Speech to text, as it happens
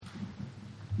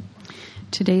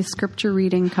Today's scripture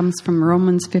reading comes from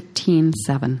Romans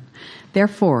 15:7.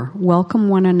 Therefore, welcome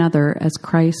one another as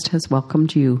Christ has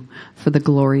welcomed you for the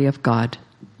glory of God.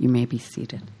 You may be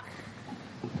seated.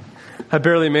 I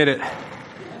barely made it.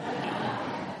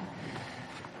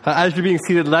 As you're being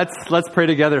seated, let's pray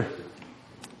together.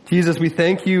 Jesus, we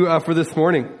thank you for this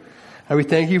morning. We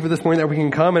thank you for this morning that we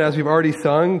can come, and as we've already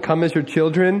sung, come as your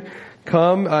children,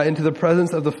 come into the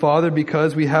presence of the Father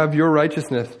because we have your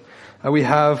righteousness. We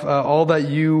have all that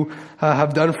you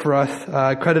have done for us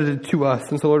credited to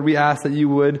us. And so, Lord, we ask that you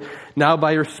would now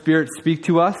by your Spirit speak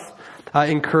to us,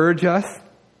 encourage us,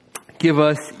 give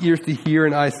us ears to hear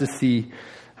and eyes to see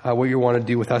what you want to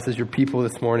do with us as your people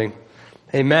this morning.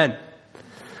 Amen.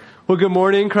 Well, good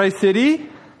morning, Christ City.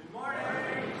 Good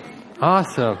morning.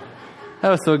 Awesome. That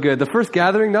was so good. The first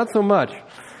gathering, not so much.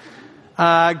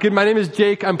 Good. My name is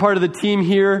Jake. I'm part of the team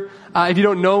here. If you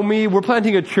don't know me, we're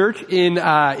planting a church in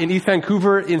East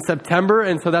Vancouver in September,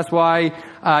 and so that's why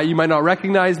you might not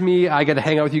recognize me. I get to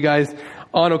hang out with you guys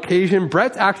on occasion.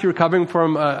 Brett's actually recovering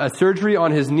from a surgery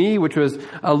on his knee, which was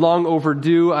long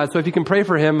overdue. So if you can pray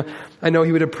for him, I know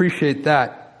he would appreciate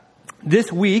that.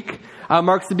 This week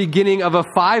marks the beginning of a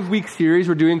 5-week series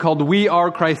we're doing called We Are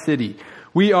Christ City.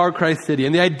 We are Christ City.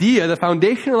 And the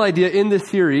foundational idea in this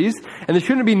series, and this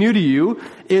shouldn't be new to you,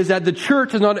 is that the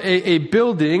church is not a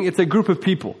building, it's a group of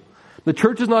people. The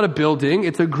church is not a building,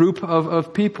 it's a group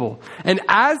of people. And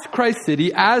as Christ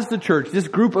City, as the church, this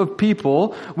group of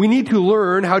people, we need to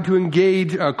learn how to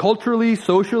engage culturally,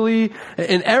 socially,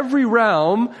 in every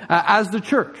realm as the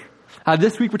church.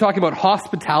 This week we're talking about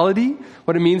hospitality,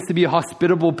 what it means to be a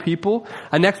hospitable people.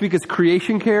 Next week is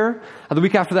creation care. The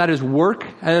week after that is work.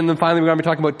 And then finally we're going to be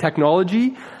talking about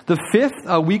technology. The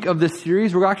 5th week of this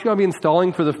series, we're actually going to be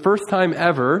installing for the first time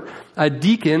ever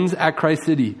deacons at Christ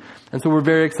City. And so we're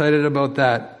very excited about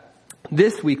that.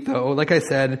 This week though, like I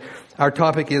said, our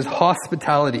topic is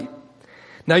hospitality.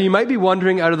 Now you might be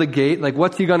wondering out of the gate, like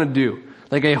what's he going to do?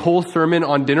 Like a whole sermon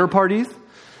on dinner parties?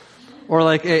 Or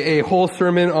like a whole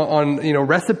sermon on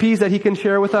recipes that he can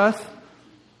share with us.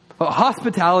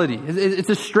 Hospitality. It's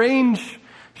a strange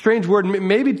word,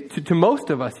 maybe to most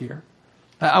of us here.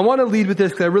 I want to lead with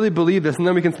this because I really believe this, and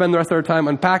then we can spend the rest of our time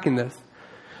unpacking this.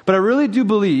 But I really do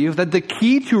believe that the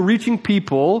key to reaching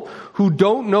people who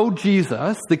don't know Jesus,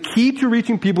 so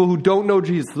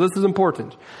this is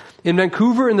important, in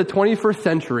Vancouver in the 21st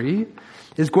century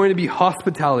is going to be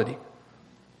hospitality.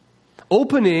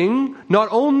 Opening not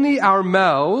only our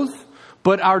mouths,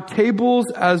 but our tables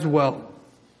as well.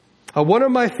 One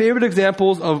of my favorite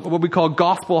examples of what we call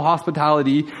gospel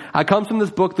hospitality comes from this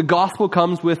book, The Gospel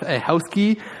Comes with a House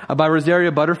Key by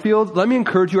Rosaria Butterfield. Let me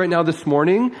encourage you right now this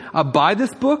morning, buy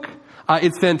this book.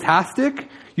 It's fantastic.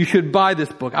 You should buy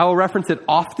this book. I will reference it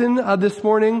often this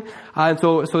morning. And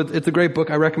so it's a great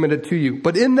book. I recommend it to you.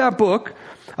 But in that book,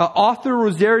 author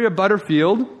Rosaria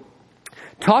Butterfield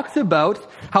talks about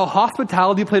how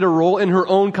hospitality played a role in her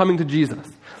own coming to Jesus.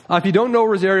 If you don't know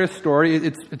Rosaria's story,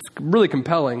 it's really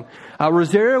compelling.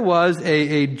 Rosaria was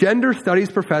a gender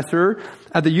studies professor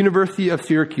at the University of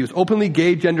Syracuse, openly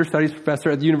gay gender studies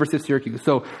professor at the University of Syracuse.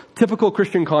 So typical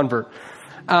Christian convert.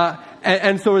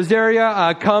 And so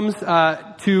Rosaria comes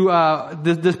to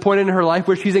this point in her life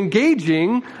where she's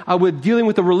engaging with dealing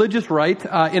with the religious right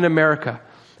in America.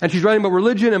 And she's writing about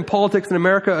religion and politics in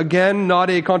America. Again,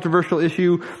 not a controversial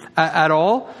issue at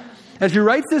all. And she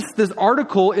writes this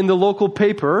article in the local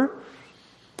paper,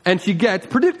 and she gets,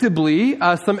 predictably,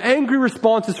 some angry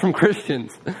responses from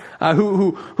Christians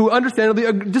who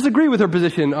understandably disagree with her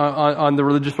position on the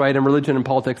religious right and religion and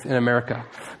politics in America.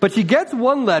 But she gets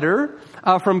one letter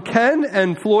from Ken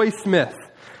and Floy Smith.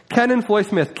 Ken's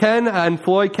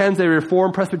a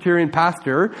Reformed Presbyterian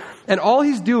pastor, and all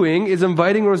he's doing is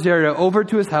inviting Rosaria over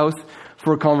to his house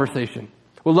for a conversation.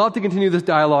 We'd love to continue this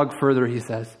dialogue further, he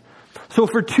says. So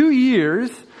for 2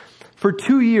 years,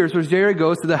 Rosaria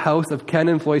goes to the house of Ken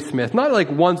and Floy Smith. Not like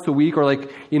once a week or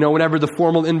whenever the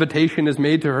formal invitation is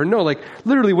made to her. No, like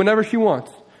literally whenever she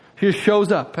wants. She just shows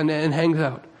up and hangs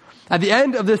out. At the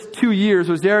end of this 2 years,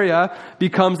 Rosaria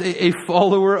becomes a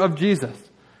follower of Jesus.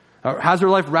 Has her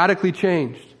life radically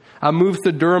changed. Moves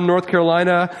to Durham, North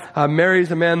Carolina,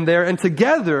 marries a man there, and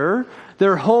together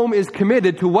their home is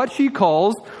committed to what she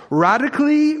calls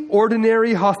radically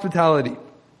ordinary hospitality.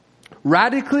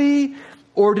 Radically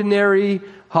ordinary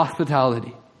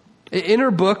hospitality. In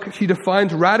her book, she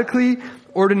defines radically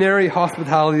ordinary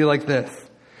hospitality like this.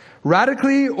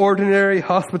 Radically ordinary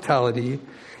hospitality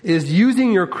is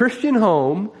using your Christian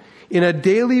home in a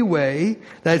daily way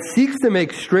that seeks to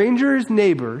make strangers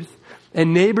neighbors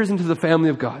and neighbors into the family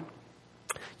of God.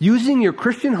 Using your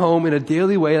Christian home in a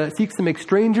daily way that seeks to make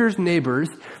strangers neighbors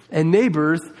and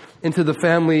neighbors into the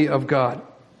family of God.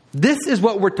 This is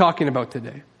what we're talking about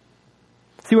today.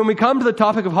 See, when we come to the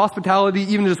topic of hospitality,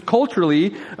 even just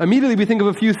culturally, immediately we think of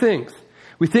a few things.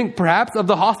 We think perhaps of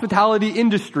the hospitality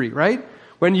industry, right?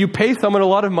 When you pay someone a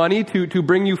lot of money to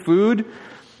bring you food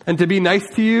and to be nice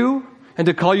to you and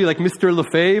to call you like Mr.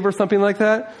 Lefebvre or something like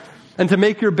that and to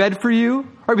make your bed for you.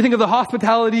 Or we think of the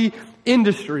hospitality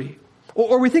industry.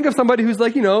 Or we think of somebody who's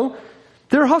like,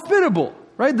 they're hospitable,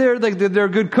 right? They're a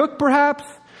good cook perhaps.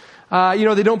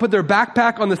 They don't put their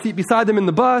backpack on the seat beside them in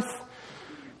the bus.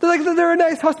 They're a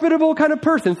nice, hospitable kind of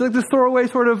person. It's like this throwaway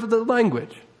sort of the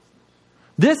language.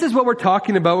 This is what we're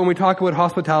talking about when we talk about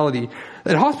hospitality.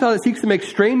 That hospitality seeks to make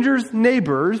strangers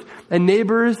neighbors and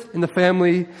neighbors in the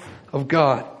family of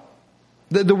God.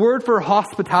 The word for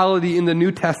hospitality in the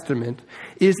New Testament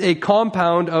is a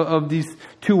compound of these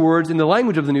two words in the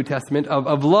language of the New Testament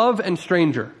of love and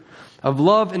stranger. Of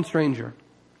love and stranger.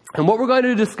 And what we're going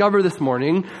to discover this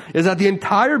morning is that the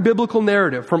entire biblical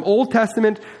narrative, from Old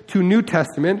Testament to New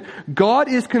Testament, God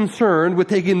is concerned with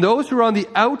taking those who are on the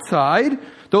outside,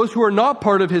 those who are not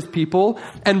part of His people,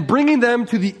 and bringing them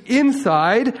to the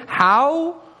inside.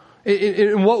 How?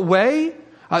 In what way?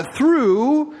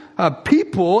 Through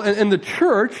people and the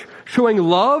church showing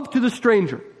love to the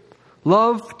stranger,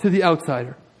 love to the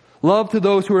outsider, love to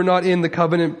those who are not in the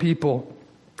covenant people.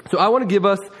 So I want to give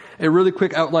us a really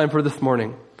quick outline for this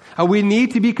morning. We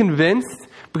need to be convinced,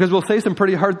 because we'll say some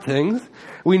pretty hard things,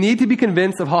 we need to be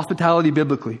convinced of hospitality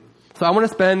biblically. So I want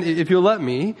to spend, if you'll let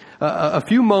me, a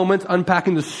few moments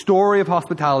unpacking the story of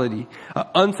hospitality.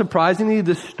 Unsurprisingly,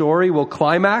 this story will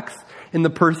climax in the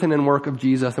person and work of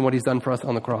Jesus and what He's done for us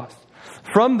on the cross.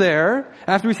 From there,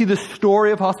 after we see the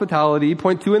story of hospitality,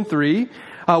 point 2 and 3,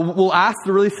 we'll ask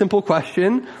the really simple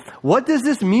question, what does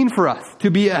this mean for us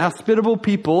to be a hospitable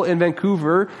people in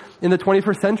Vancouver in the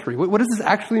 21st century? What does this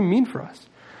actually mean for us?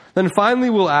 Then finally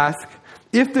we'll ask,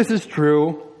 if this is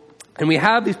true, and we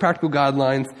have these practical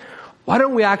guidelines, why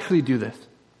don't we actually do this?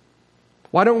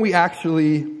 Why don't we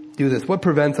actually do this? What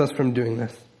prevents us from doing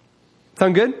this?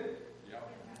 Sound good? Yeah.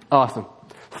 Awesome.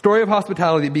 Story of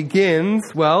hospitality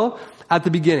begins, well, at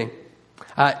the beginning.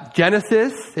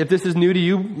 Genesis, if this is new to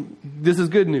you, this is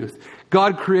good news.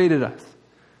 God created us.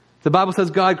 The Bible says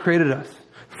God created us.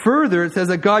 Further, it says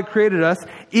that God created us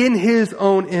in His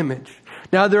own image.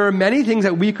 Now, there are many things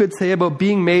that we could say about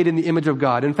being made in the image of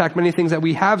God. In fact, many things that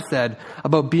we have said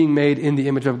about being made in the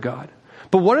image of God.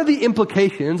 But one of the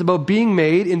implications about being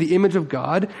made in the image of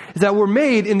God is that we're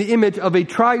made in the image of a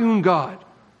triune God.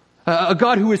 A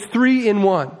God who is three in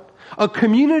one. A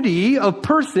community of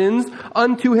persons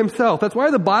unto Himself. That's why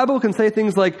the Bible can say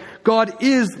things like, God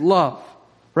is love.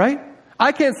 Right?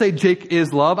 I can't say Jake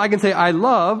is love. I can say I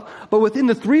love. But within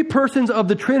the three persons of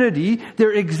the Trinity,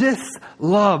 there exists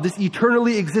love. This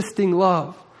eternally existing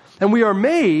love. And we are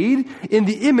made in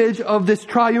the image of this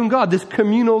triune God, this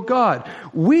communal God.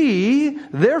 We,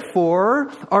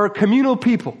 therefore, are a communal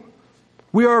people.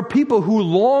 We are a people who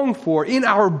long for, in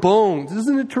our bones,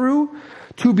 isn't it true?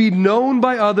 To be known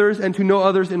by others and to know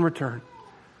others in return.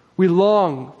 We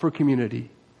long for community.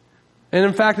 And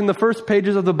in fact, in the first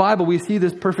pages of the Bible, we see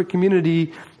this perfect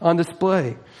community on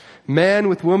display. Man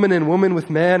with woman and woman with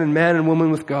man and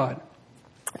woman with God.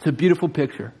 It's a beautiful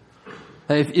picture.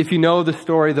 If you know the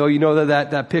story, though, you know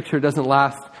that picture doesn't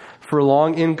last for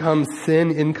long. In comes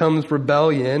sin, in comes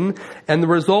rebellion. And the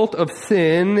result of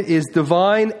sin is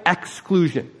divine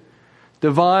exclusion.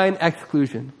 Divine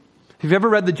exclusion. If you've ever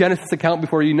read the Genesis account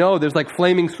before, you know there's like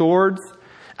flaming swords.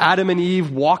 Adam and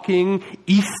Eve walking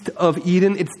east of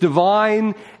Eden. It's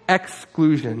divine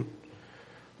exclusion.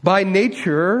 By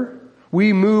nature,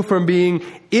 we move from being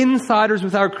insiders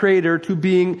with our Creator to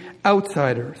being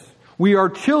outsiders. We are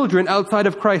children outside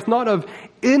of Christ, not of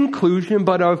inclusion,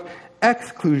 but of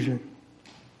exclusion.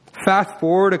 Fast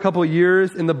forward a couple of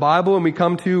years in the Bible and we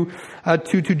come to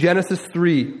Genesis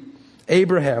 3.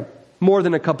 Abraham, more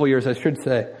than a couple of years, I should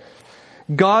say.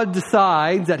 God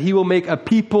decides that He will make a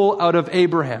people out of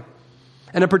Abraham.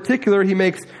 And in particular, He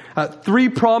makes 3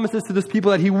 promises to this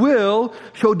people that He will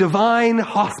show divine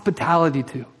hospitality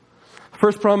to.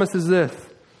 First promise is this.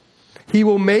 He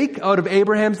will make out of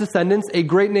Abraham's descendants a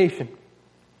great nation.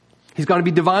 He's going to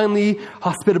be divinely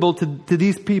hospitable to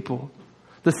these people.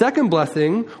 The second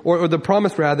blessing, or the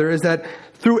promise rather, is that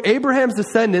through Abraham's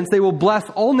descendants, they will bless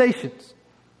all nations.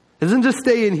 It doesn't just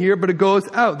stay in here, but it goes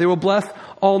out. They will bless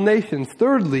all nations.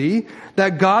 Thirdly,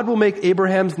 that God will make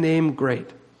Abraham's name great.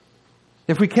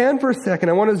 If we can for a second,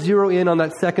 I want to zero in on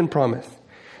that second promise.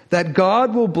 That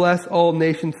God will bless all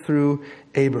nations through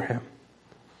Abraham.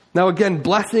 Now again,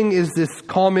 blessing is this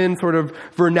common sort of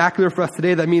vernacular for us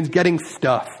today that means getting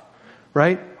stuff,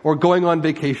 right? Or going on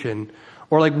vacation,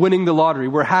 or like winning the lottery.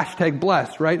 We're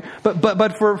 #blessed, right?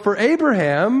 But for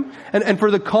Abraham, and for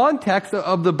the context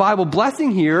of the Bible,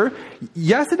 blessing here,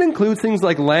 yes, it includes things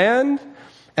like land,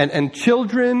 and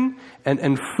children,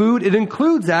 and food. It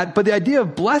includes that, but the idea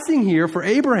of blessing here for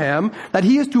Abraham, that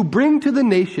he is to bring to the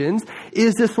nations,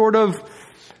 is this sort of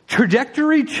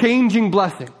trajectory-changing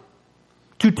blessing.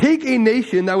 To take a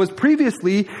nation that was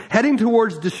previously heading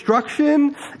towards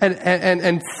destruction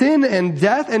and sin and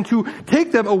death, and to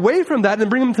take them away from that and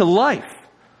bring them to life.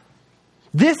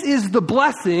 This is the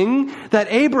blessing that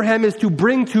Abraham is to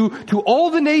bring to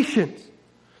all the nations,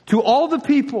 to all the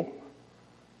people.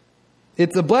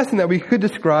 It's a blessing that we could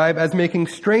describe as making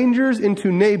strangers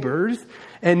into neighbors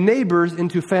and neighbors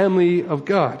into family of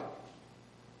God.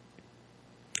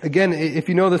 Again, if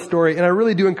you know the story, and I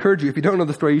really do encourage you, if you don't know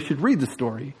the story, you should read the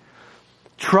story.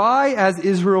 Try as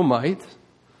Israel might,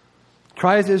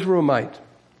 try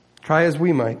as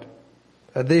we might.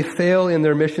 They fail in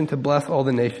their mission to bless all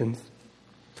the nations.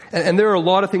 And there are a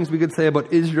lot of things we could say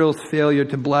about Israel's failure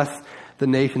to bless the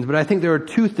nations, but I think there are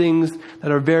two things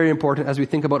that are very important as we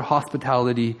think about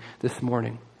hospitality this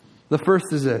morning. The first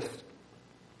is this.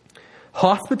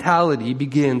 Hospitality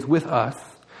begins with us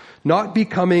not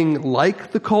becoming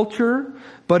like the culture,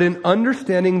 but in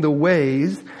understanding the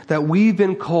ways that we've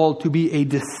been called to be a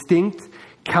distinct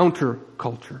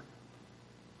counterculture.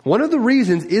 One of the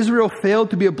reasons Israel failed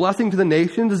to be a blessing to the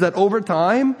nations is that over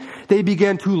time, they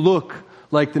began to look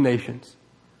like the nations.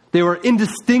 They were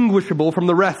indistinguishable from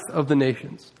the rest of the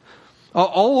nations.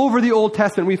 All over the Old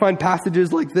Testament, we find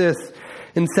passages like this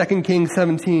in 2 Kings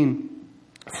 17,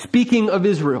 speaking of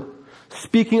Israel,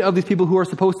 speaking of these people who are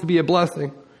supposed to be a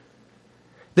blessing.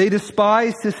 They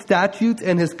despised his statutes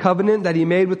and his covenant that he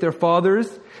made with their fathers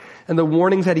and the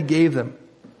warnings that he gave them.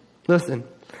 Listen,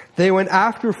 they went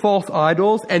after false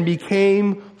idols and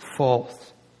became false.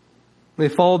 They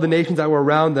followed the nations that were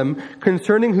around them,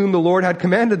 concerning whom the Lord had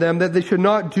commanded them that they should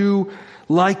not do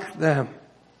like them.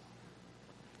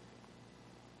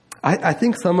 I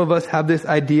think some of us have this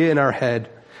idea in our head,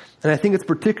 and I think it's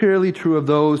particularly true of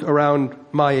those around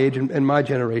my age and my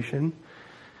generation,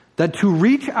 that to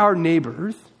reach our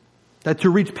neighbors, that to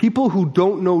reach people who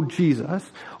don't know Jesus,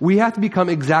 we have to become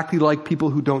exactly like people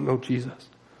who don't know Jesus.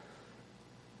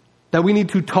 That we need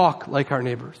to talk like our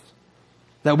neighbors.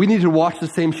 That we need to watch the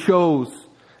same shows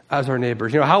as our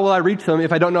neighbors. How will I reach them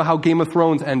if I don't know how Game of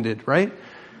Thrones ended, right?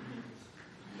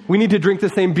 We need to drink the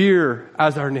same beer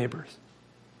as our neighbors.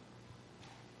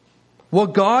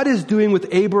 What God is doing with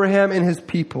Abraham and his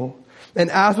people, and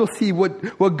as we'll see,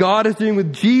 what God is doing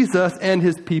with Jesus and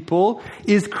his people,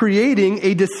 is creating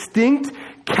a distinct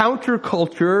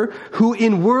counterculture who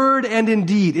in word and in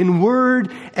deed,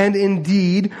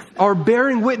 are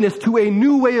bearing witness to a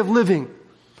new way of living,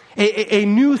 a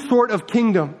new sort of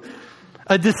kingdom,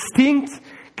 a distinct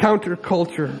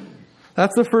counterculture.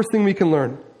 That's the first thing we can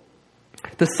learn.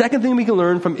 The second thing we can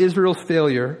learn from Israel's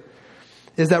failure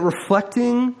is that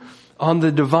reflecting on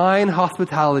the divine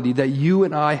hospitality that you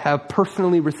and I have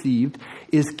personally received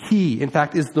is key. In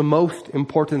fact, is the most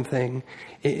important thing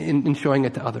in showing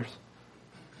it to others.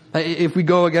 If we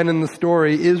go again in the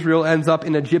story, Israel ends up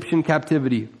in Egyptian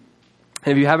captivity.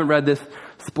 And if you haven't read this,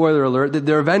 spoiler alert, that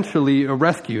they're eventually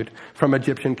rescued from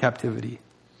Egyptian captivity.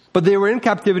 But they were in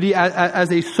captivity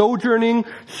as a sojourning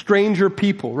stranger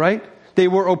people, right? They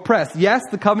were oppressed. Yes,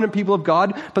 the covenant people of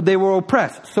God, but they were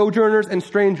oppressed. Sojourners and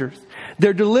strangers.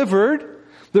 They're delivered,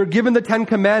 they're given the 10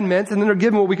 commandments, and then they're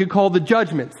given what we could call the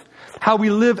judgments. How we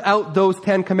live out those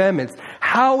 10 commandments.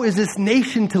 How is this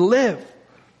nation to live?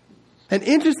 And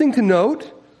interesting to note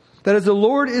that as the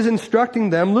Lord is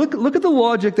instructing them, look at the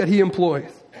logic that he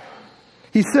employs.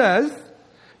 He says,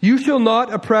 you shall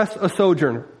not oppress a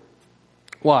sojourner.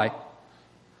 Why?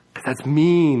 Because that's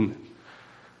mean.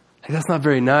 That's not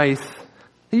very nice.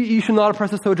 You should not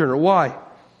oppress a sojourner. Why?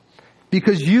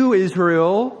 Because you,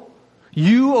 Israel,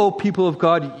 you, O people of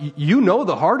God, you know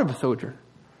the heart of a sojourner.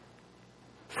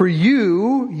 For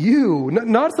you,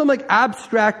 not some like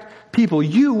abstract people,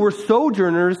 you were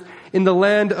sojourners in the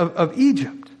land of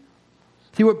Egypt.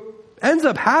 See, what ends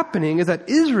up happening is that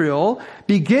Israel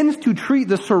begins to treat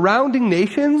the surrounding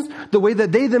nations the way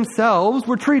that they themselves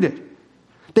were treated.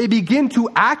 They begin to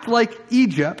act like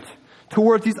Egypt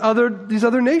towards these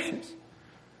other nations.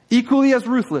 Equally as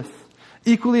ruthless,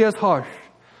 equally as harsh,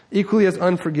 equally as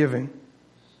unforgiving.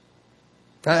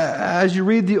 As you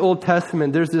read the Old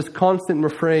Testament, there's this constant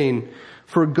refrain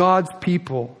for God's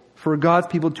people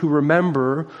to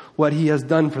remember what he has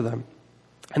done for them.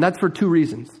 And that's for two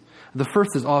reasons. The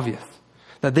first is obvious.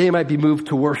 that they might be moved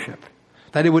to worship,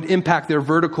 that it would impact their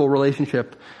vertical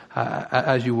relationship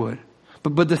as you would.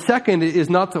 But the second is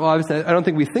not so obvious. I don't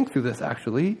think we think through this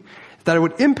actually, that it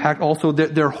would impact also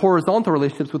their horizontal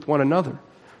relationships with one another.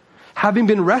 Having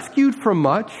been rescued from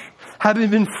much, having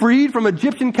been freed from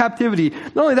Egyptian captivity,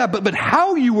 not only that, but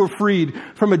how you were freed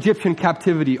from Egyptian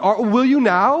captivity. Will you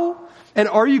now? And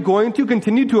are you going to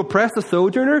continue to oppress the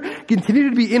sojourner? Continue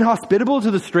to be inhospitable to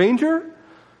the stranger?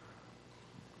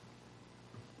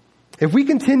 If we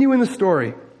continue in the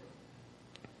story,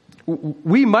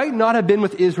 we might not have been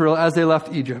with Israel as they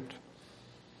left Egypt.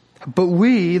 But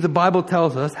we, the Bible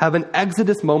tells us, have an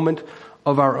Exodus moment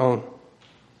of our own.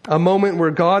 A moment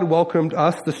where God welcomed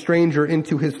us, the stranger,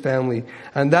 into his family.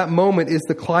 And that moment is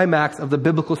the climax of the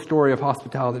biblical story of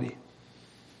hospitality.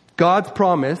 God's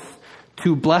promise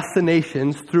to bless the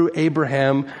nations through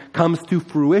Abraham comes to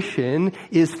fruition,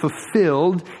 is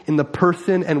fulfilled in the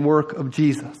person and work of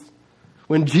Jesus.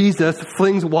 When Jesus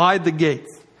flings wide the gates,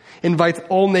 invites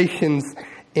all nations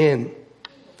in.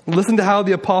 Listen to how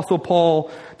the Apostle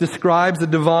Paul describes the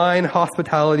divine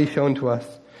hospitality shown to us.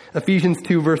 Ephesians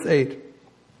 2 verse 8.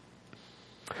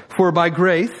 For by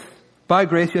grace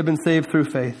you have been saved through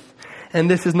faith. And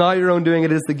this is not your own doing,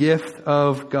 it is the gift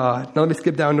of God. Now let me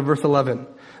skip down to verse 11.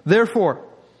 Therefore,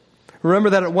 remember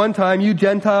that at one time you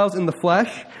Gentiles in the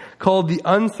flesh, called the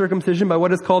uncircumcision by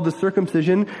what is called the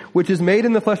circumcision, which is made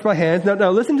in the flesh by hands. Now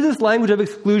listen to this language of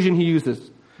exclusion he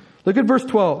uses. Look at verse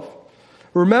 12.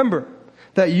 Remember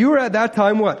that you were at that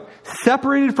time what?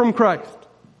 Separated from Christ.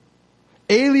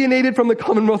 Alienated from the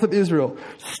commonwealth of Israel.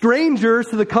 Strangers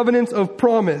to the covenants of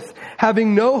promise.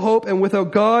 Having no hope and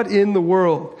without God in the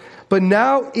world. But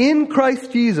now in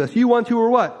Christ Jesus, you ones who were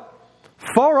what?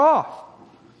 Far off.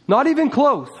 Not even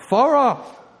close. Far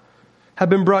off. Have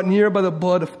been brought near by the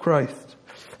blood of Christ.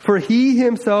 For he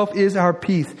himself is our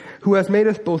peace, who has made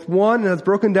us both one and has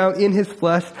broken down in his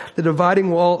flesh the dividing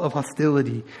wall of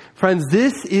hostility. Friends,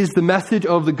 this is the message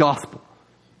of the gospel.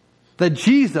 That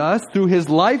Jesus, through his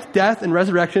life, death, and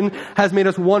resurrection, has made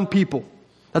us one people.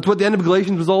 That's what the end of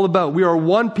Galatians was all about. We are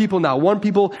one people now, one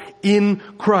people in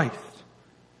Christ.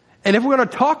 And if we're going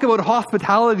to talk about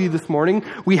hospitality this morning,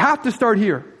 we have to start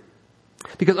here.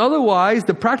 Because otherwise,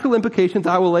 the practical implications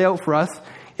I will lay out for us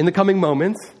in the coming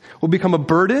moments will become a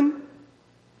burden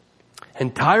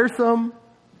and tiresome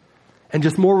and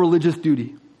just more religious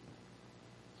duty.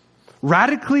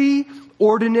 Radically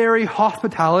ordinary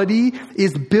hospitality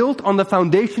is built on the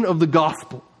foundation of the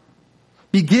gospel.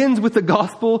 Begins with the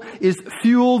gospel, is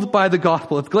fueled by the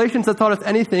gospel. If Galatians has taught us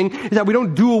anything, is that we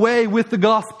don't do away with the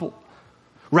gospel.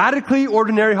 Radically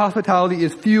ordinary hospitality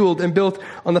is fueled and built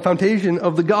on the foundation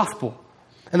of the gospel.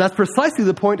 And that's precisely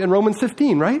the point in Romans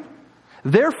 15, right?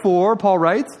 Therefore, Paul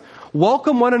writes,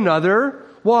 welcome one another.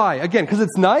 Why? Again, because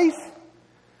it's nice.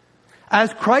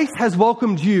 As Christ has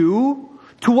welcomed you,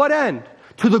 to what end?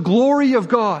 To the glory of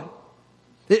God.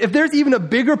 If there's even a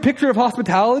bigger picture of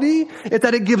hospitality, it's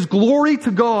that it gives glory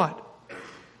to God.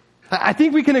 I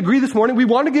think we can agree this morning, we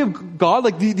want to give God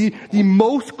like the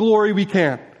most glory we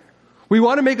can. We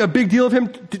want to make a big deal of him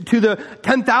to the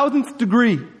 10,000th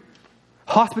degree.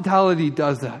 Hospitality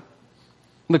does that.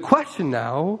 And the question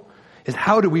now is,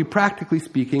 how do we, practically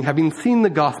speaking, having seen the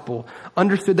gospel,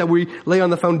 understood that we lay on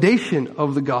the foundation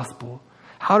of the gospel,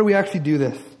 how do we actually do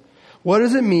this? What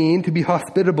does it mean to be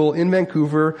hospitable in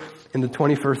Vancouver in the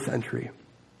 21st century?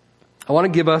 I want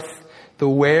to give us the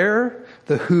where,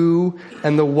 the who,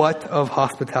 and the what of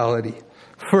hospitality.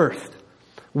 First,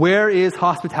 where is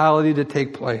hospitality to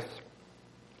take place?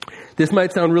 This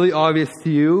might sound really obvious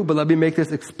to you, but let me make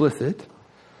this explicit.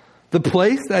 The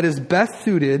place that is best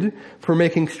suited for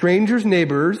making strangers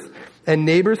neighbors and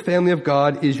neighbors family of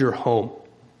God is your home.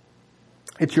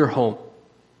 It's your home.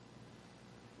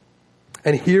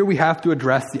 And here we have to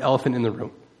address the elephant in the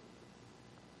room.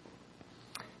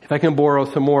 If I can borrow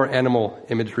some more animal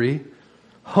imagery,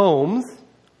 homes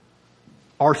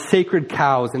are sacred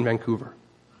cows in Vancouver.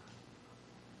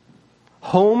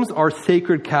 Homes are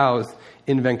sacred cows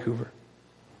in Vancouver.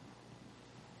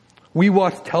 We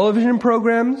watch television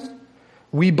programs,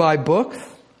 we buy books,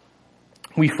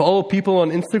 we follow people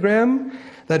on Instagram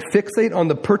that fixate on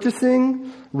the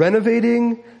purchasing,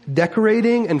 renovating,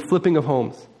 decorating, and flipping of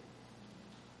homes.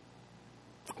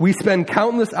 We spend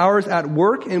countless hours at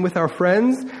work and with our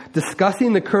friends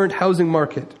discussing the current housing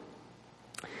market.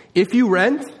 If you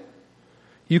rent,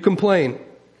 you complain.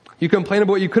 You complain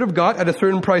about what you could have got at a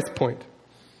certain price point.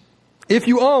 If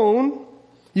you own,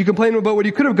 you complain about what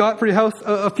you could have got for your house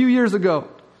a few years ago.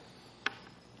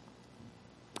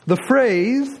 The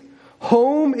phrase,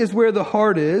 home is where the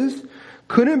heart is,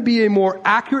 couldn't be a more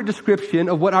accurate description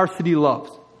of what our city loves.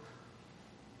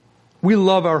 We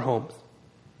love our homes.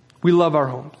 We love our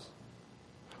homes.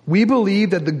 We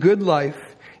believe that the good life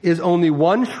is only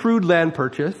one shrewd land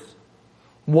purchase,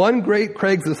 one great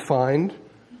Craigslist find,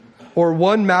 or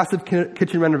one massive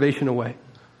kitchen renovation away.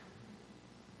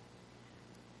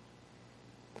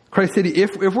 Christ City,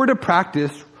 if we're to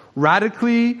practice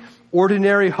radically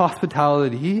ordinary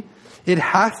hospitality, it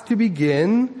has to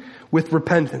begin with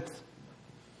repentance.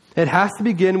 It has to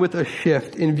begin with a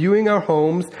shift in viewing our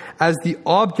homes as the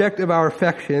object of our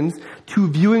affections to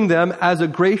viewing them as a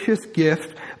gracious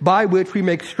gift by which we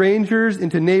make strangers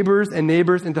into neighbors and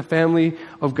neighbors into family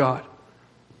of God.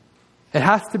 It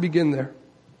has to begin there.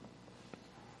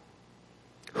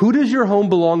 Who does your home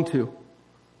belong to?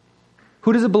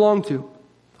 Who does it belong to?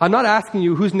 I'm not asking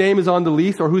you whose name is on the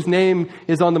lease or whose name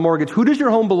is on the mortgage. Who does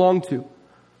your home belong to?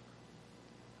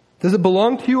 Does it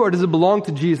belong to you or does it belong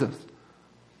to Jesus?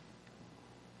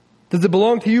 Does it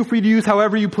belong to you for you to use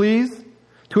however you please,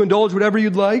 to indulge whatever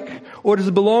you'd like? Or does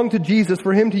it belong to Jesus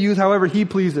for him to use however he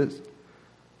pleases?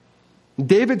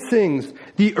 David sings,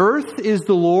 "The earth is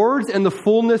the Lord's and the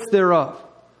fullness thereof."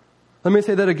 Let me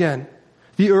say that again.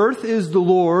 The earth is the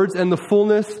Lord's and the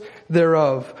fullness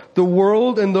thereof, the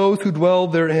world and those who dwell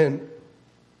therein.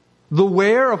 The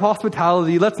where of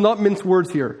hospitality, let's not mince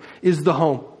words here, is the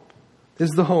home.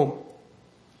 Is the home.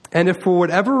 And if for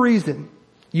whatever reason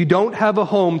you don't have a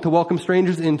home to welcome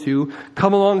strangers into,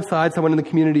 come alongside someone in the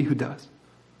community who does.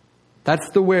 That's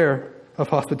the where of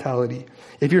hospitality.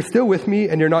 If you're still with me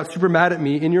and you're not super mad at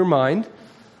me in your mind,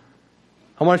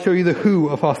 I want to show you the who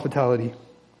of hospitality.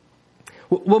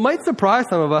 What might surprise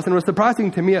some of us, and was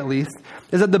surprising to me at least,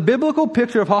 is that the biblical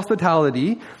picture of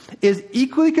hospitality is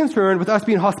equally concerned with us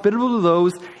being hospitable to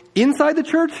those inside the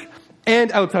church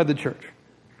and outside the church.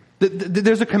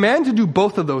 There's a command to do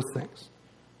both of those things.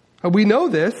 We know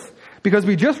this because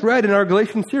we just read in our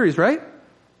Galatians series, right?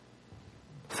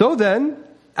 So then,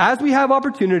 as we have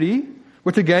opportunity,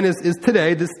 which again is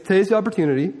today, today's the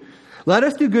opportunity, let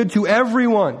us do good to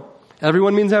everyone.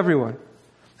 Everyone means everyone.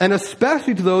 And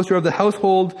especially to those who are of the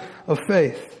household of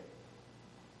faith.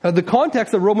 The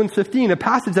context of Romans 15, a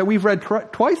passage that we've read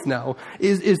twice now,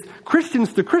 is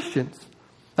Christians to Christians.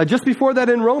 Just before that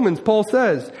in Romans, Paul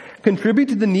says, contribute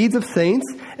to the needs of saints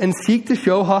and seek to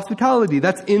show hospitality.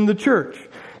 That's in the church.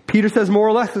 Peter says more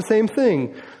or less the same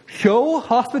thing. Show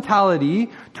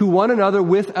hospitality to one another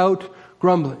without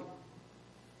grumbling.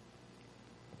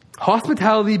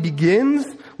 Hospitality begins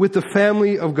with the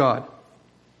family of God.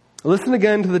 Listen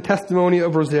again to the testimony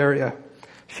of Rosaria.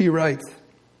 She writes,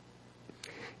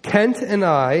 Kent and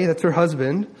I, that's her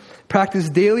husband, practice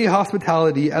daily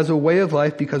hospitality as a way of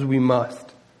life because we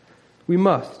must. We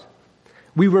must.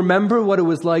 We remember what it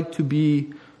was like to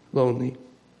be lonely.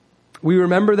 We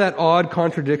remember that odd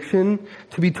contradiction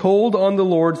to be told on the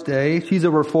Lord's Day. She's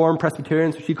a Reformed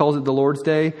Presbyterian, so she calls it the Lord's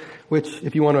Day, which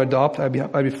if you want to adopt, I'd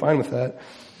be fine with that.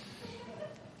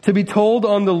 To be told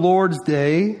on the Lord's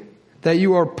Day that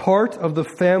you are part of the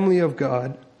family of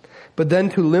God, but then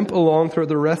to limp along throughout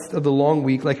the rest of the long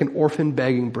week like an orphan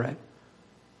begging bread.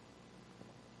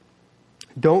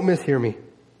 Don't mishear me.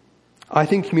 I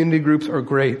think community groups are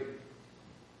great.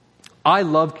 I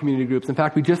love community groups. In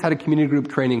fact, we just had a community group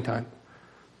training time.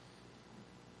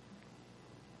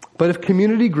 But if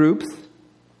community groups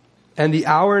and the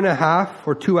hour and a half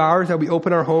or 2 hours that we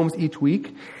open our homes each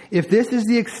week, if this is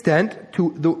the extent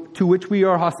to which we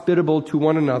are hospitable to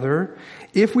one another,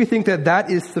 if we think that that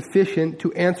is sufficient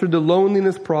to answer the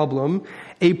loneliness problem,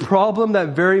 a problem that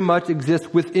very much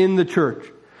exists within the church,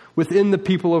 within the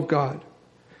people of God,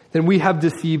 then we have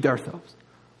deceived ourselves.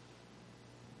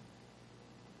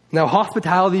 Now,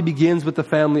 hospitality begins with the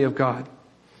family of God,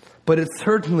 but it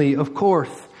certainly, of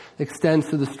course, extends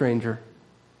to the stranger.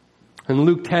 In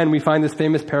Luke 10, we find this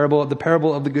famous parable, the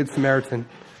parable of the Good Samaritan.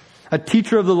 A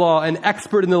teacher of the law, an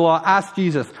expert in the law, asked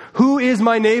Jesus, who is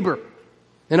my neighbor?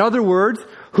 In other words,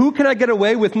 who can I get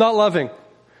away with not loving?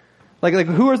 Like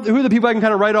who are the people I can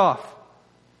kind of write off?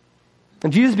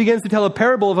 And Jesus begins to tell a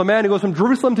parable of a man who goes from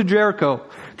Jerusalem to Jericho.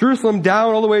 Jerusalem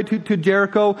down all the way to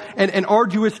Jericho, an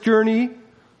arduous journey,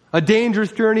 a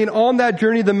dangerous journey. And on that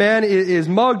journey, the man is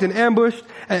mugged and ambushed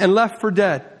and left for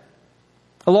dead.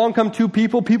 Along come two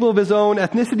people of his own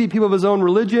ethnicity, people of his own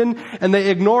religion, and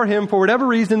they ignore him. For whatever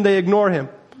reason, they ignore him.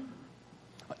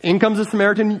 In comes the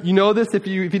Samaritan. You know this if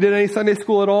you did any Sunday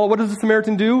school at all. What does the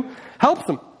Samaritan do? Helps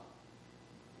them.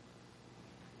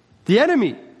 The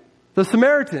enemy, the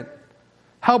Samaritan,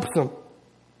 helps them.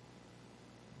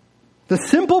 The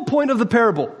simple point of the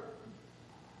parable,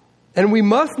 and we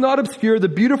must not obscure the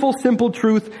beautiful, simple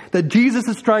truth that Jesus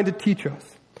is trying to teach us,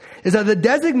 is that the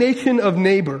designation of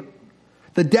neighbor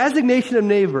The designation of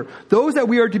neighbor, those that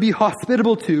we are to be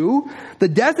hospitable to, the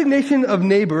designation of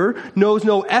neighbor knows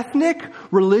no ethnic,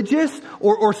 religious,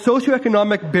 or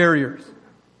socioeconomic barriers.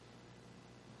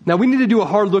 Now we need to do a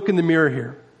hard look in the mirror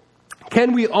here.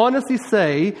 Can we honestly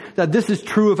say that this is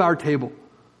true of our table?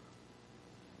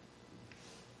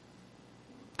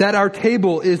 That our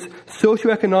table is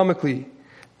socioeconomically,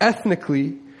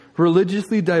 ethnically,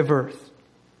 religiously diverse.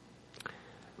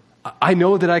 I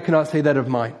know that I cannot say that of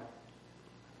mine.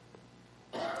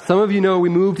 Some of you know we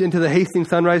moved into the Hastings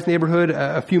Sunrise neighborhood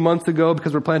a few months ago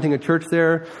because we're planting a church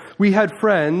there. We had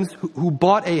friends who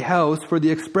bought a house for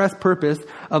the express purpose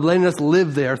of letting us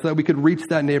live there so that we could reach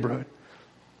that neighborhood.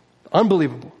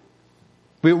 Unbelievable.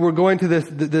 We're going to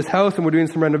this house and we're doing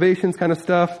some renovations kind of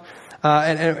stuff.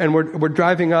 And we're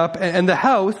driving up, and the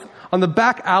house, on the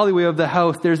back alleyway of the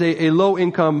house, there's a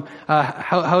low-income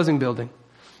housing building.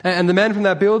 And the men from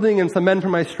that building and some men from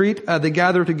my street, they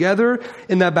gather together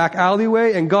in that back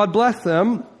alleyway, and God bless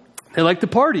them, they like to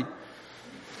party.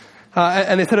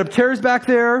 And they set up chairs back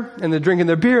there, and they're drinking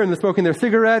their beer, and they're smoking their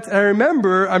cigarettes. And I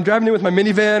remember I'm driving in with my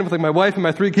minivan with like my wife and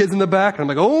my 3 kids in the back, and I'm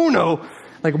like, oh no,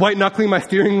 like white-knuckling my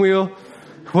steering wheel.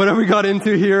 What have we got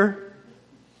into here?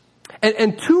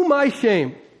 And to my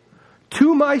shame,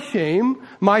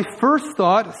 my first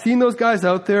thought, seeing those guys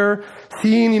out there,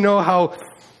 seeing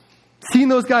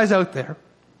those guys out there,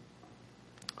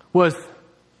 was,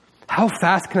 how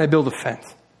fast can I build a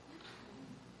fence?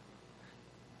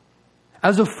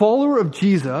 As a follower of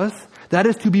Jesus, that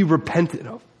is to be repented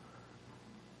of.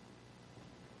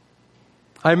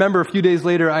 I remember a few days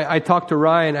later, I talked to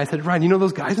Ryan. I said, Ryan, you know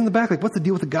those guys in the back? Like, what's the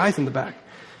deal with the guys in the back?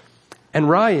 And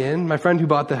Ryan, my friend who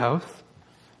bought the house,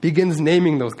 begins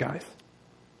naming those guys.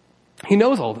 He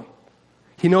knows all of them.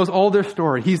 He knows all their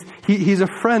story. He's a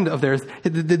friend of theirs.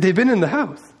 They've been in the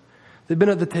house. They've been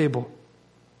at the table.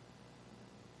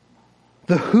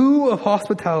 The who of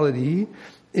hospitality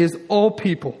is all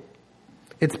people.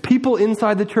 It's people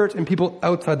inside the church and people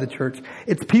outside the church.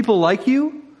 It's people like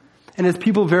you, and it's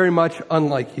people very much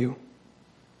unlike you.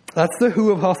 That's the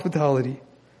who of hospitality.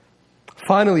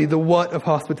 Finally, the what of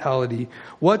hospitality.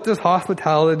 What does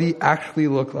hospitality actually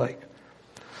look like?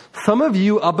 Some of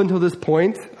you, up until this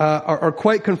point, are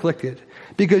quite conflicted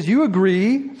because you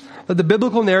agree that the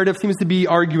biblical narrative seems to be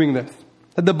arguing this,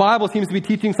 that the Bible seems to be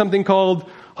teaching something called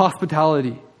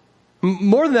hospitality.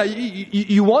 More than that,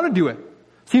 you want to do it.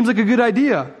 Seems like a good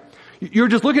idea. You're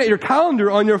just looking at your calendar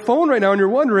on your phone right now and you're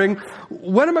wondering,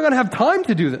 when am I going to have time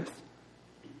to do this?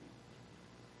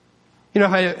 If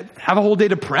I have a whole day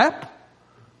to prep,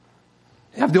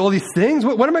 I have to do all these things.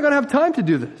 When am I going to have time to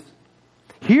do this?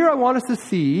 Here I want us to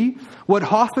see what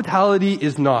hospitality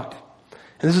is not.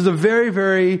 And this is a very,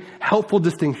 very helpful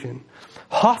distinction.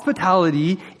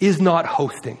 Hospitality is not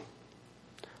hosting.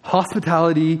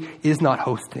 Hospitality is not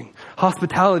hosting.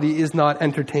 Hospitality is not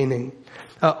entertaining.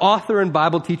 Author and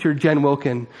Bible teacher Jen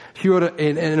Wilkin, she wrote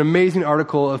an amazing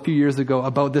article a few years ago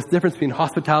about this difference between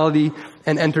hospitality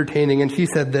and entertaining. And she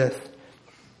said this: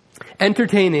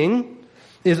 entertaining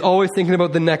is always thinking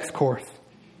about the next course.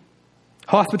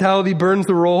 Hospitality burns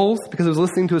the rolls because it was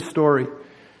listening to a story.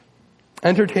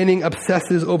 Entertaining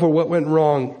obsesses over what went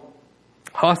wrong.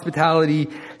 Hospitality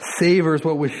savors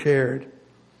what was shared.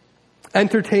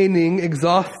 Entertaining,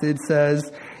 exhausted,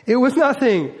 says, it was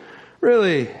nothing,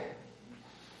 really.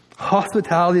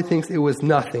 Hospitality thinks it was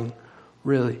nothing,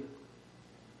 really.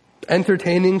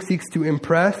 Entertaining seeks to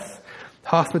impress.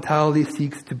 Hospitality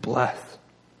seeks to bless.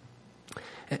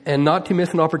 And not to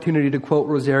miss an opportunity to quote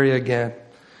Rosaria again.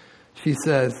 She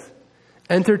says,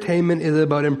 entertainment is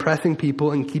about impressing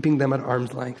people and keeping them at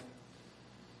arm's length.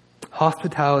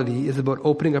 Hospitality is about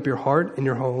opening up your heart and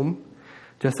your home,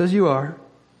 just as you are,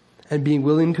 and being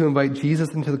willing to invite Jesus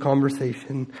into the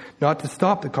conversation, not to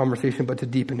stop the conversation, but to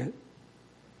deepen it.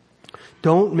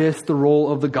 Don't miss the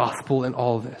role of the gospel in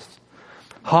all of this.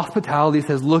 Hospitality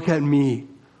says, look at me.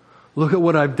 Look at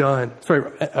what I've done.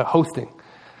 Hosting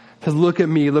says, look at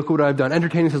me. Look at what I've done.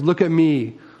 Entertaining says, look at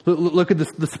me. Look at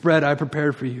the spread I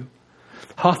prepared for you.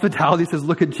 Hospitality says,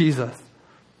 look at Jesus.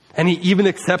 And he even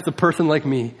accepts a person like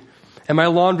me. And my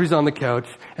laundry's on the couch.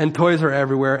 And toys are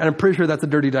everywhere. And I'm pretty sure that's a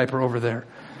dirty diaper over there.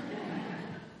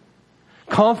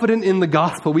 Confident in the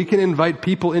gospel, we can invite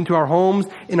people into our homes,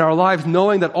 in our lives,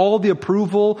 knowing that all the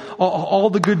approval, all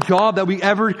the good job that we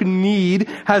ever could need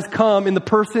has come in the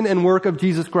person and work of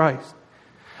Jesus Christ.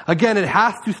 Again, it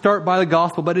has to start by the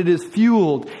gospel, but it is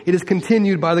fueled, it is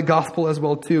continued by the gospel as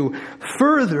well too.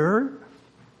 Further,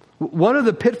 one of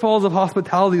the pitfalls of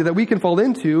hospitality that we can fall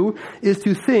into is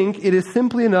to think it is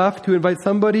simply enough to invite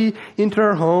somebody into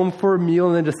our home for a meal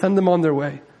and then just send them on their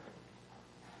way.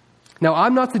 Now,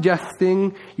 I'm not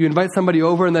suggesting you invite somebody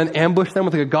over and then ambush them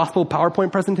with like a gospel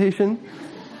PowerPoint presentation.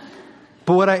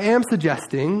 But what I am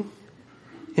suggesting,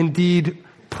 indeed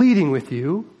pleading with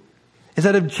you, is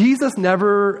that if Jesus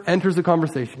never enters the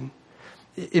conversation,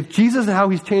 if Jesus and how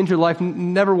he's changed your life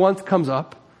never once comes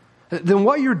up, then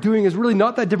what you're doing is really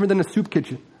not that different than a soup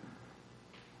kitchen.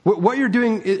 What you're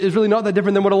doing is really not that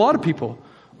different than what a lot of people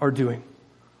are doing.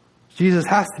 Jesus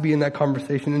has to be in that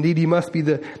conversation. Indeed, he must be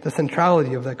the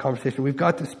centrality of that conversation. We've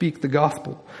got to speak the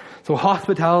gospel. So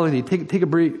hospitality, take a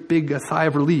big sigh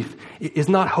of relief, is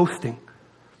not hosting.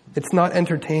 It's not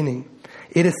entertaining.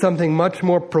 It is something much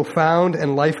more profound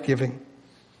and life-giving.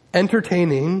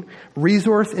 Entertaining,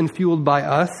 resource and fueled by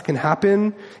us can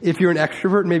happen if you're an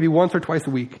extrovert, maybe once or twice a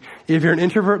week. If you're an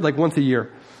introvert, like once a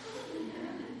year.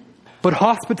 But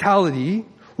hospitality,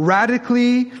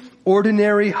 radically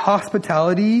ordinary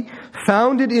hospitality,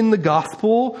 founded in the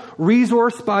gospel,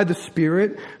 resourced by the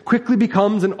Spirit, quickly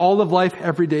becomes an all-of-life,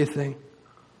 everyday thing.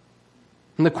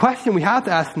 And the question we have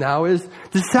to ask now is,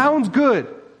 this sounds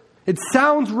good. It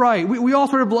sounds right. We all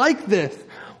sort of like this.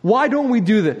 Why don't we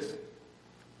do this?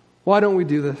 Why don't we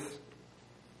do this?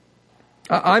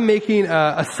 I'm making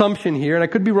an assumption here, and I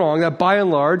could be wrong, that by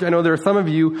and large, I know there are some of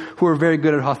you who are very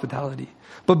good at hospitality.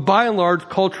 But by and large,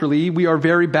 culturally, we are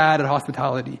very bad at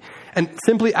hospitality. And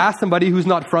simply ask somebody who's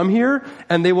not from here,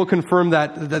 and they will confirm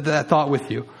that thought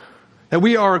with you. That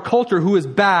we are a culture who is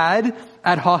bad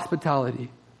at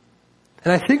hospitality.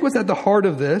 And I think what's at the heart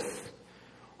of this,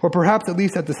 or perhaps at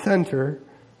least at the center,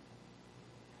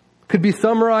 could be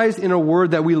summarized in a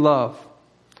word that we love.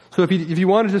 So if you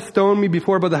wanted to stone me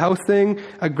before about the house thing,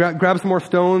 grab some more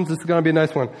stones. This is going to be a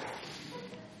nice one.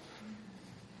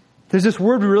 There's this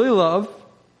word we really love,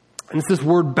 and it's this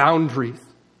word boundaries.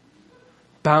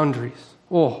 Boundaries.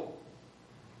 Oh,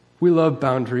 we love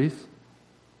boundaries.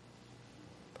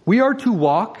 We are to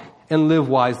walk and live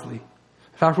wisely.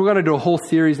 In fact, we're going to do a whole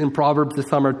series in Proverbs this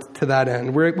summer to that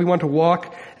end. We want to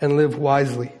walk and live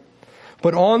wisely.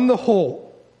 But on the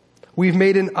whole, we've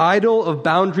made an idol of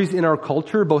boundaries in our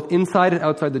culture, both inside and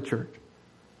outside the church.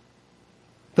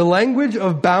 The language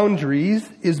of boundaries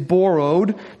is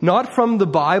borrowed not from the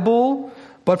Bible,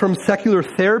 but from secular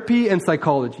therapy and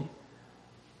psychology.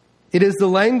 It is the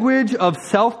language of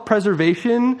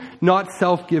self-preservation, not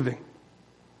self-giving.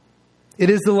 It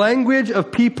is the language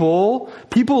of people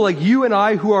like you and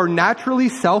I who are naturally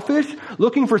selfish,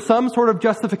 looking for some sort of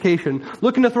justification,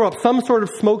 looking to throw up some sort of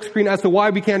smokescreen as to why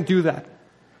we can't do that.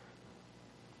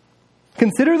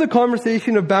 Consider the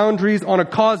conversation of boundaries on a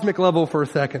cosmic level for a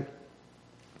second.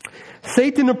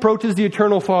 Satan approaches the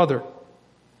eternal Father.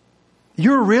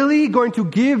 You're really going to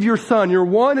give your son, your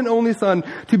one and only son,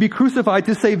 to be crucified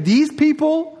to save these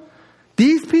people?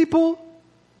 These people?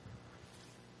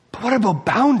 But what about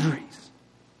boundaries?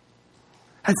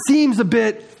 That seems a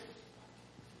bit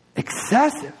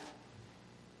excessive.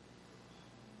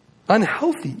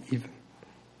 Unhealthy even.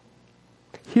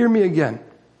 Hear me again.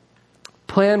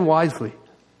 Plan wisely.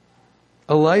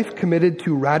 A life committed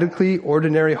to radically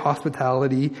ordinary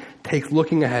hospitality takes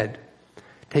looking ahead,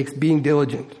 takes being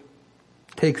diligent,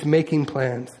 takes making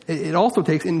plans. It also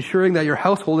takes ensuring that your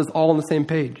household is all on the same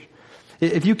page.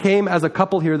 If you came as a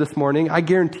couple here this morning, I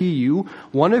guarantee you,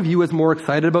 one of you is more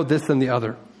excited about this than the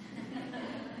other.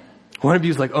 One of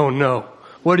you is like, oh no,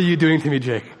 what are you doing to me,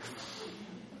 Jake?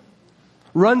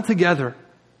 Run together.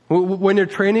 When you're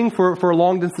training for a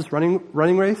long distance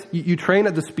running race, you train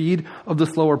at the speed of the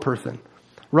slower person.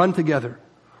 Run together.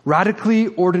 Radically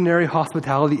ordinary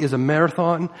hospitality is a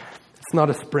marathon. It's not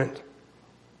a sprint.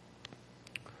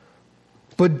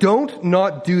 But don't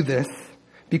not do this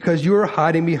because you are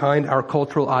hiding behind our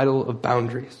cultural idol of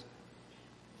boundaries.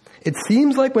 It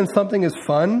seems like when something is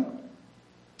fun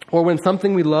or when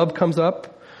something we love comes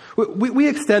up, we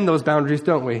extend those boundaries,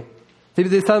 don't we?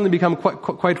 They suddenly become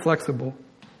quite flexible.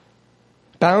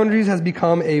 Boundaries has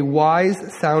become a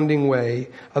wise-sounding way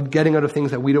of getting out of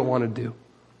things that we don't want to do,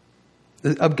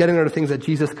 of getting out of things that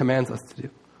Jesus commands us to do.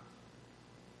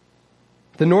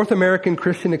 The North American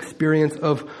Christian experience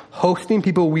of hosting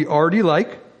people we already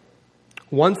like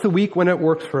once a week when it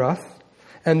works for us,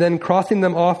 and then crossing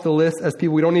them off the list as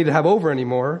people we don't need to have over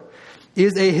anymore,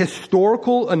 is a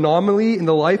historical anomaly in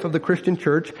the life of the Christian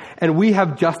church, and we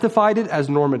have justified it as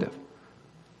normative.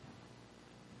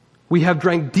 We have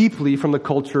drank deeply from the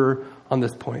culture on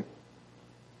this point.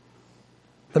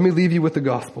 Let me leave you with the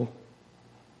gospel.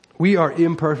 We are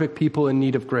imperfect people in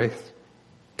need of grace.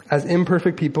 As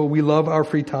imperfect people, we love our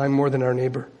free time more than our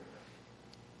neighbor.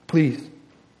 Please.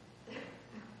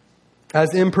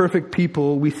 As imperfect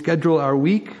people, we schedule our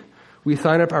week, we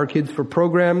sign up our kids for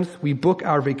programs, we book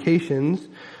our vacations,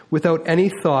 without any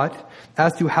thought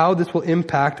as to how this will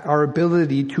impact our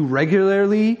ability to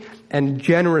regularly and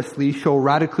generously show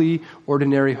radically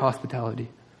ordinary hospitality.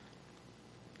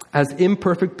 As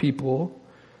imperfect people,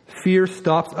 fear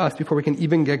stops us before we can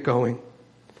even get going,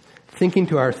 thinking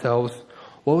to ourselves,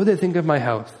 what would they think of my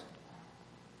house?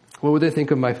 What would they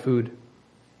think of my food?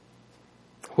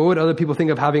 What would other people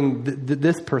think of having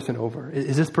this person over?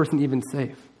 Is this person even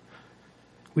safe?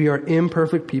 We are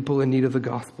imperfect people in need of the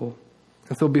gospel.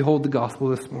 And so behold the gospel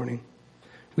this morning.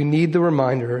 We need the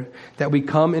reminder that we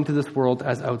come into this world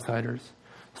as outsiders,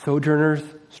 sojourners,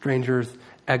 strangers,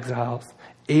 exiles,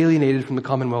 alienated from the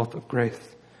commonwealth of grace,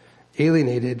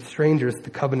 alienated strangers to the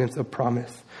covenants of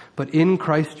promise. But in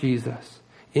Christ Jesus,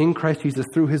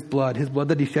 through his blood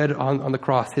that he shed on the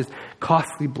cross, his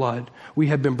costly blood, we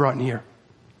have been brought near.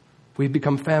 We've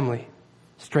become family,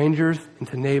 strangers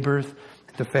into neighbors,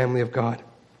 into family of God.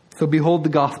 So behold the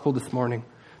gospel this morning.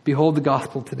 Behold the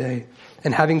gospel today.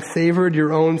 And having savored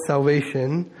your own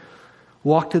salvation,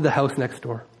 walk to the house next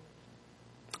door.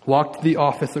 Walk to the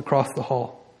office across the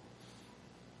hall.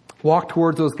 Walk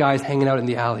towards those guys hanging out in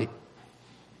the alley.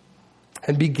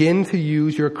 And begin to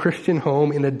use your Christian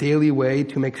home in a daily way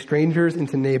to make strangers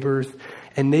into neighbors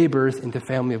and neighbors into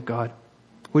family of God.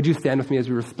 Would you stand with me as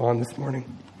we respond this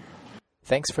morning?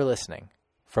 Thanks for listening.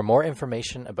 For more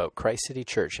information about Christ City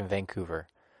Church in Vancouver,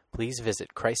 please visit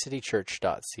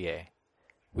christcitychurch.ca.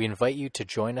 We invite you to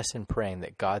join us in praying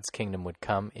that God's kingdom would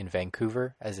come in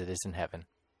Vancouver as it is in heaven.